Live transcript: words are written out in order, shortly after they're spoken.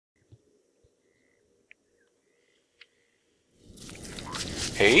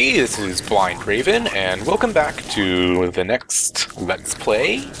Hey, this is Blind Raven, and welcome back to the next Let's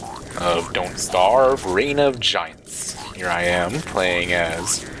Play of Don't Starve, Reign of Giants. Here I am, playing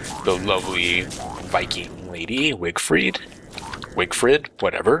as the lovely Viking lady, Wigfrid,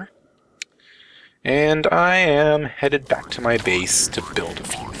 whatever. And I am headed back to my base to build a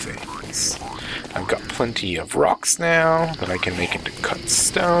few things. I've got plenty of rocks now that I can make into cut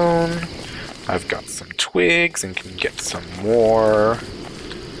stone. I've got some twigs and can get some more.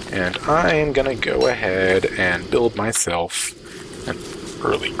 And I am gonna go ahead and build myself an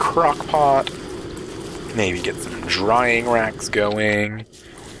early crock pot. Maybe get some drying racks going.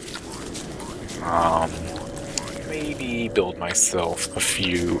 Maybe build myself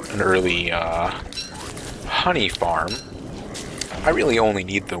an early honey farm. I really only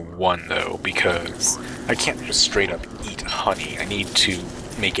need the one though, because I can't just straight up eat honey. I need to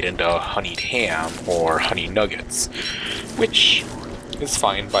make it into honeyed ham or honey nuggets, which is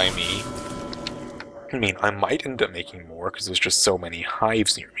fine by me. I mean, I might end up making more because there's just so many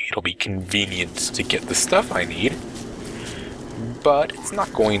hives near me. It'll be convenient to get the stuff I need, but it's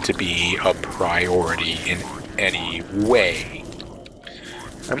not going to be a priority in any way.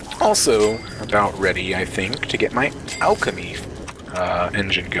 I'm also about ready, I think, to get my alchemy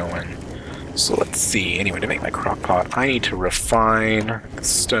engine going. So let's see. Anyway, to make my crock pot, I need to refine the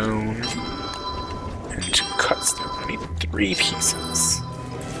stone into cut stone. I need 3 pieces.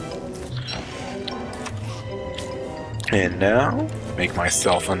 And now, make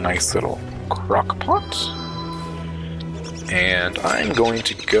myself a nice little crock pot. And I'm going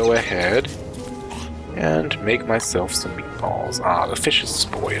to go ahead and make myself some meatballs. Ah, the fish is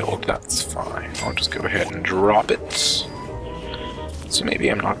spoiled. That's fine. I'll just go ahead and drop it. So maybe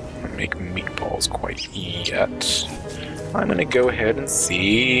I'm not going to make meatballs quite yet. I'm going to go ahead and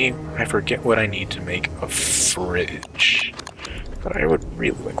see. I forget what I need to make a fridge. But I would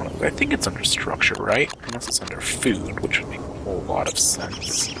really like one of those. I think it's under structure, right? Unless it's under food, which would make a whole lot of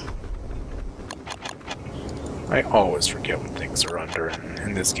sense. I always forget what things are under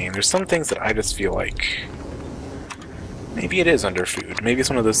in this game. There's some things that I just feel like maybe it is under food. Maybe it's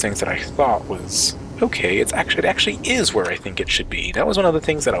one of those things that I thought was okay. It actually is where I think it should be. That was one of the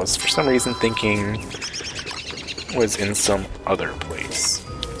things that I was for some reason thinking was in some other place.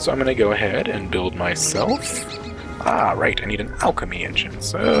 So I'm going to go ahead and build myself. Ah, right, I need an alchemy engine.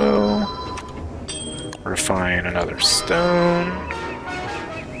 So refine another stone.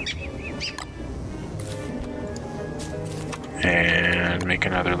 And make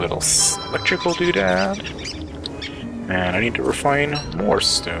another little electrical doodad. And I need to refine more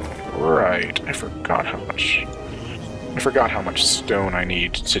stone. Right, I forgot how much stone I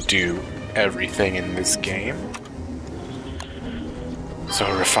need to do everything in this game. So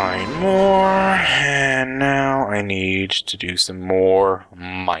refine more, and now I need to do some more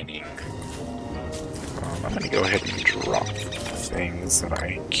mining. I'm going to go ahead and drop things that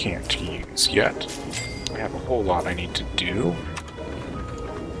I can't use yet. I have a whole lot I need to do.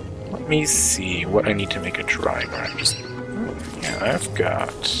 Let me see what I need to make a drying rack. Yeah, I've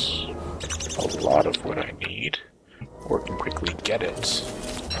got a lot of what I need, or can quickly get it.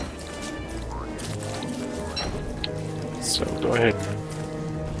 So go ahead and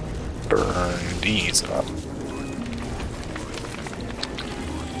burn these up.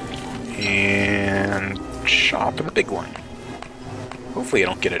 And chop the big one. Hopefully I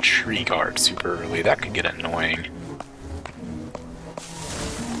don't get a tree guard super early. That could get annoying.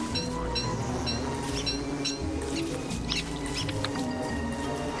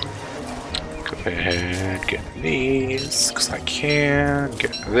 Go ahead, get these, because I can.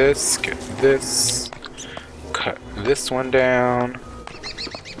 Get this, cut this one down.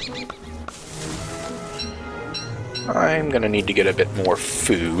 I'm gonna need to get a bit more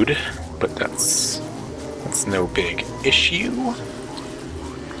food, but that's no big issue.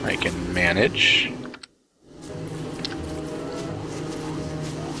 I can manage.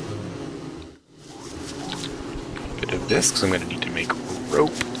 A bit of this, because I'm gonna need to make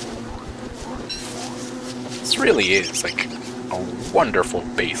rope. This really is like a wonderful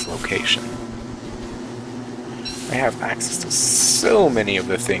base location. I have access to so many of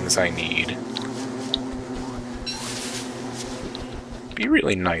the things I need. Be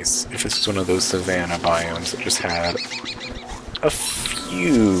really nice if this was one of those savanna biomes that just had a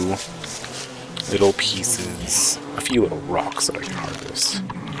few little pieces, a few little rocks that I can harvest.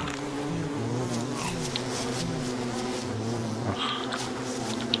 Ugh.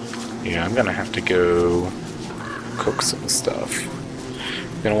 Yeah, I'm gonna have to go cook some stuff.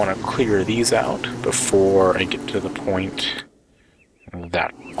 I'm gonna want to clear these out before I get to the point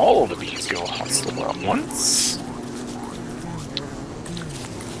that all the bees go hostile at once.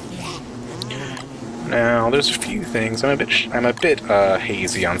 Now, there's a few things. I'm a bit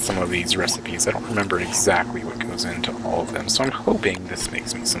hazy on some of these recipes. I don't remember exactly what goes into all of them, so I'm hoping this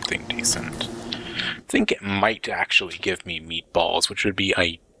makes me something decent. I think it might actually give me meatballs, which would be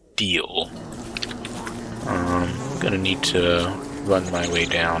ideal. I'm gonna need to run my way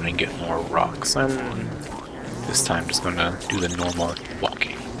down and get more rocks. I'm this time just gonna do the normal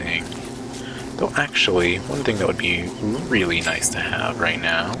walking thing. Though actually, one thing that would be really nice to have right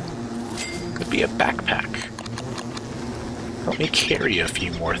now could be a backpack. Help me carry a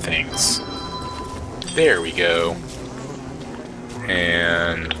few more things. There we go.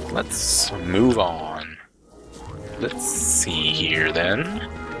 And let's move on. Let's see here then.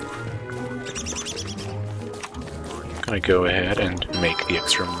 I'm gonna go ahead and make the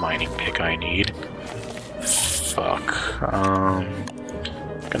extra mining pick I need. Fuck. I'm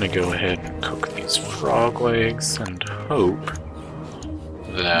gonna go ahead and cook these frog legs and hope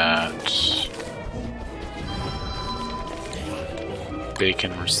that they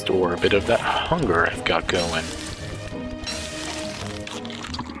can restore a bit of that hunger I've got going.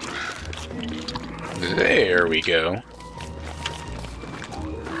 There we go.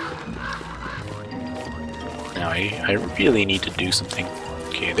 Now I really need to do something.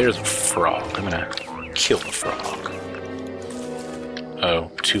 Okay, there's a frog. I'm gonna kill the frog.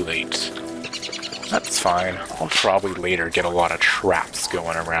 Oh, too late. That's fine. I'll probably later get a lot of traps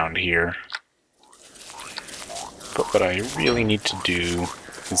going around here. But what I really need to do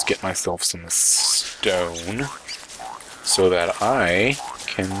is get myself some stone so that I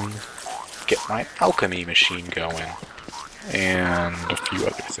can get my alchemy machine going. And a few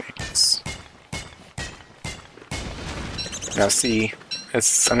other things. Now see,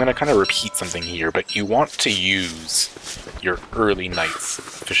 I'm going to kind of repeat something here, but you want to use your early nights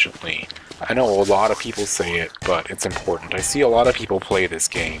efficiently. I know a lot of people say it, but it's important. I see a lot of people play this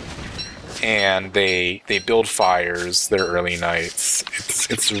game, and they build fires their early nights.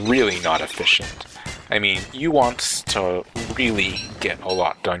 It's really not efficient. I mean, you want to really get a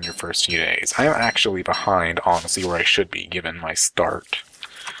lot done your first few days. I'm actually behind, honestly, where I should be, given my start.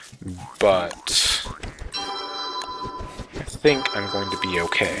 But I think I'm going to be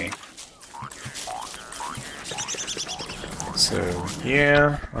okay. So,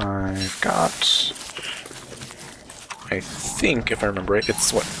 yeah, I've got... I think, if I remember right,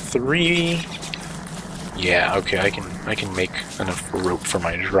 it's, what, 3? Yeah, okay, I can make enough rope for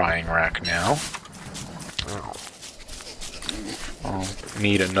my drying rack now. I'll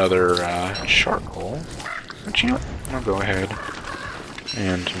need another charcoal. But you know what? I'll go ahead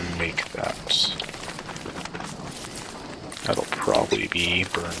and make that. That'll probably be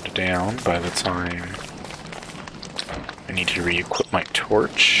burned down by the time I need to re-equip my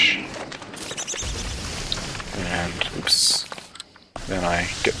torch. And, oops. Then I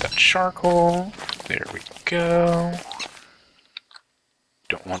get that charcoal. There we go.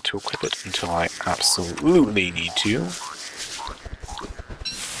 Don't want to equip it until I absolutely need to.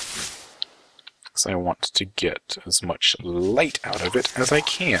 Because I want to get as much light out of it as I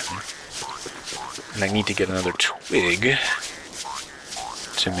can. And I need to get another twig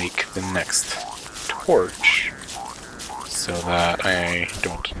to make the next torch so that I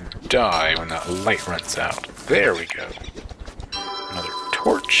don't die when that light runs out. There we go. Another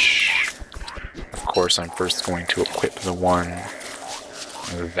torch. Of course, I'm first going to equip the one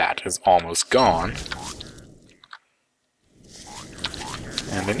that is almost gone.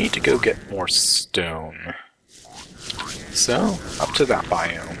 And I need to go get more stone. So, up to that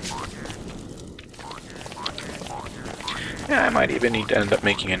biome. Yeah, I might even need to end up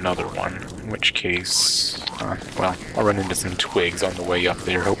making another one, in which case, well, I'll run into some twigs on the way up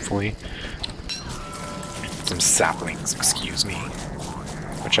there, hopefully. Some saplings, excuse me,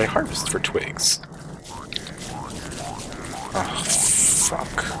 which I harvest for twigs. Oh,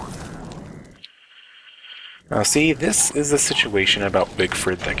 fuck. Now see, this is a situation about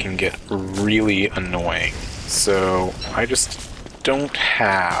Bigford that can get really annoying. So, I just don't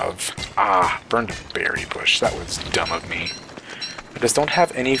have... burned a berry bush. That was dumb of me. I just don't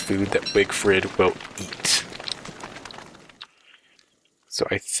have any food that Bigford will eat. So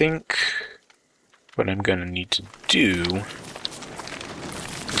I think what I'm gonna need to do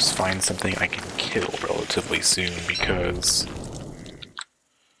is find something I can kill relatively soon, because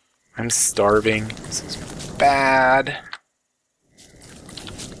I'm starving. This is bad.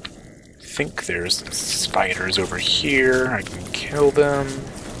 I think there's some spiders over here. I can kill them.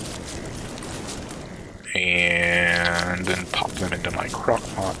 And then pop them into my crock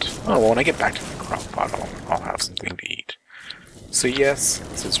pot. Oh, well, when I get back to the crock pot, I'll have something to eat. So yes,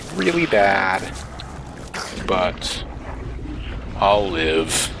 this is really bad, but I'll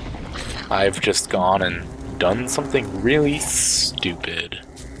live. I've just gone and done something really stupid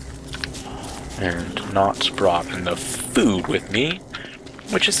and not brought enough food with me,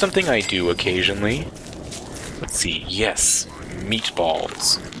 which is something I do occasionally. Let's see, yes,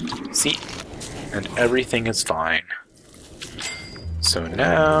 meatballs. See, and everything is fine. So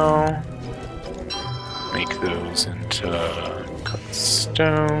now, make those into cut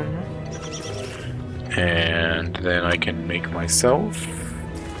stone, and then I can make myself.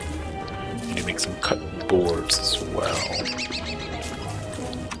 Need to make some cut boards as well.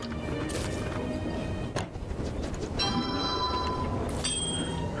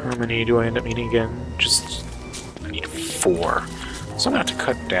 How many do I end up needing again? Just, I need 4. So I'm gonna have to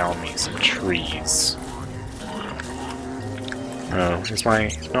cut down me some trees. Oh, is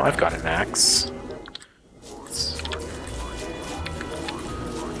my... No, I've got an axe.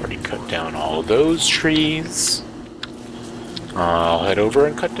 Already cut down all of those trees. I'll head over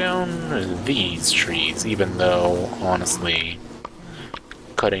and cut down these trees, even though, honestly,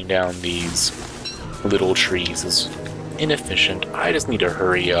 cutting down these little trees is inefficient. I just need to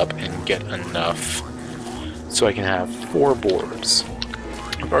hurry up and get enough so I can have 4 boards.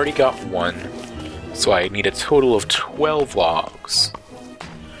 I've already got 1, so I need a total of 12 logs.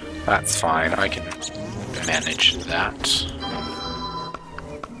 That's fine, I can manage that.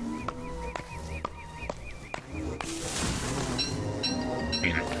 I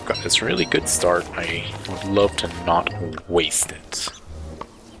mean, I've got this really good start. I would love to not waste it.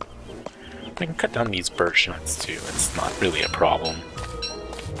 I can cut down these birch nuts too, it's not really a problem.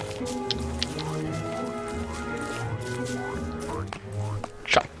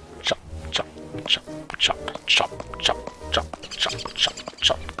 Chop, chop, chop, chop, chop, chop, chop, chop, chop, chop,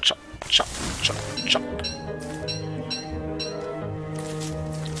 chop, chop, chop, chop, chop.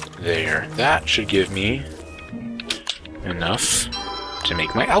 There, that should give me enough to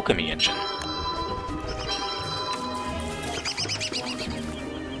make my alchemy engine.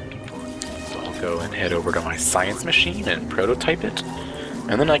 Go and head over to my science machine and prototype it,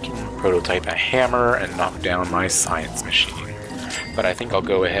 and then I can prototype a hammer and knock down my science machine. But I think I'll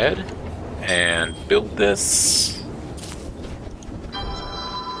go ahead and build this,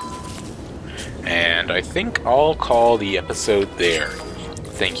 and I think I'll call the episode there.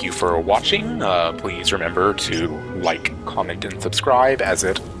 Thank you for watching. Please remember to like, comment, and subscribe, as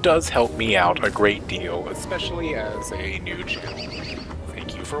it does help me out a great deal, especially as a new channel.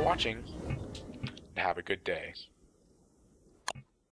 Thank you for watching. Have a good day.